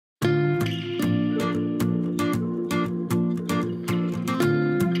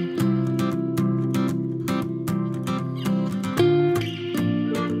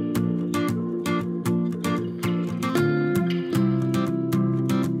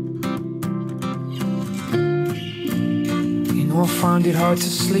know I find it hard to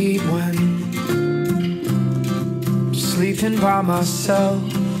sleep when I'm sleeping by myself,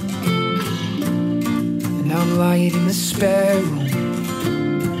 and I'm lying in the spare room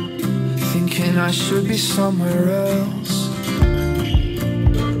thinking I should be somewhere else.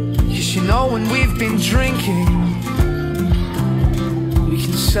 'Cause you know when we've been drinking, we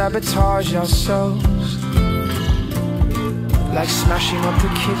can sabotage ourselves, like smashing up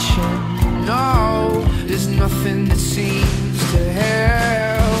the kitchen. No, there's nothing that seems to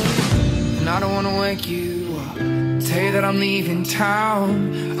help. And I don't wanna wake you up, tell you that I'm leaving town.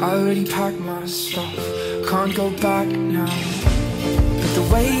 I already packed my stuff, can't go back now. But the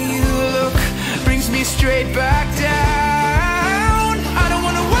way you look brings me straight back down. I don't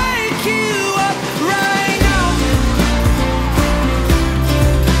wanna wake you up right now.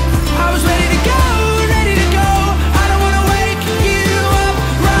 I was ready to go, ready to go. I don't wanna wake you up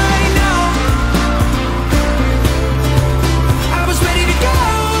right now. I was ready to go,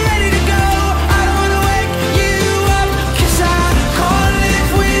 ready to go. I don't wanna wake you up, 'cause I can't live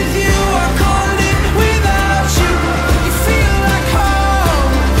with you, I can't live without you. You feel like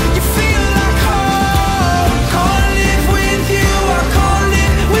home, you feel like home. Can't live with you, I can't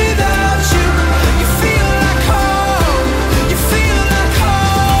live without you. You feel like home, you feel like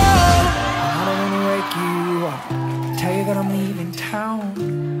home. I don't wanna wake you up, tell you that I'm leaving town.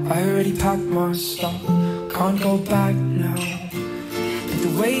 I already packed my stuff, can't go back now. But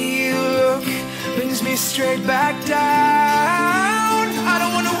the way you look brings me straight back down. I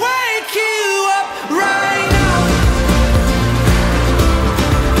don't wanna wake you up right now.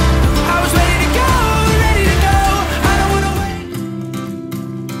 I was ready to go, ready to go. I don't wanna wait.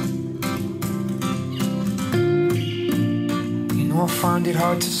 You know I find it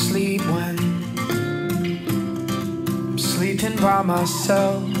hard to sleep when I'm sleeping by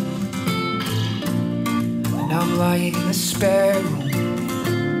myself, and I'm lying in the spare room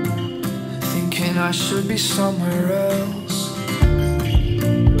thinking I should be somewhere else.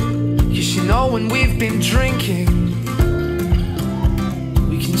 'Cause you know when we've been drinking,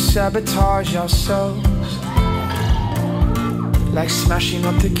 we can sabotage ourselves, like smashing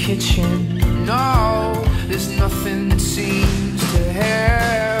up the kitchen. No, there's nothing that seems to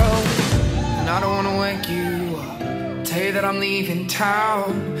help. And I don't wanna wake you up, tell you that I'm leaving town.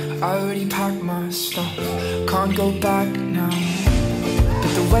 I already packed my stuff, can't go back now.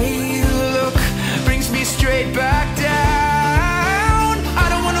 But the way you look brings me straight back down. I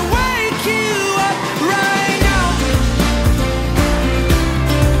don't wanna wake you up right now.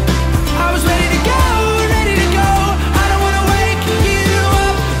 I was ready to go, ready to go. I don't wanna wake you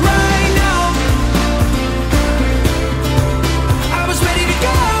up right now. I was ready to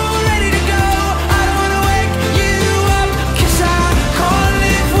go, ready to go. I don't wanna wake you up, 'cause I can't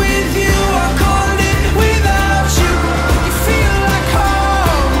live with you, I can't live without you. You feel like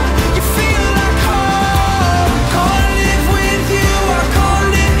home, you feel like home. Can't live with you, I can't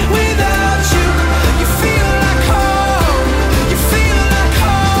live without you. You feel like home, you feel like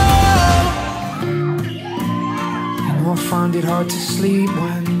home. You know I find it hard to sleep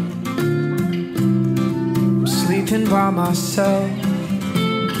when I'm sleeping by myself,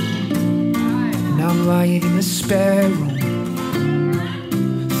 and I'm lying in the spare room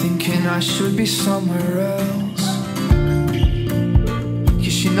thinking I should be somewhere else.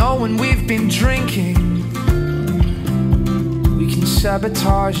 'Cause you know when we've been drinking, we can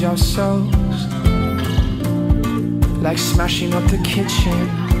sabotage ourselves, like smashing up the kitchen.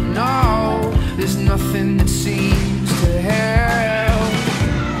 No, there's nothing that seems to help.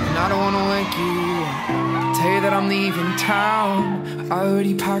 And I don't wanna wake you up, tell you that I'm leaving town. I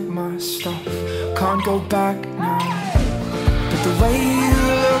already packed my stuff, can't go back now. But the way you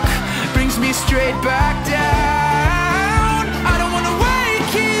look brings me straight back down.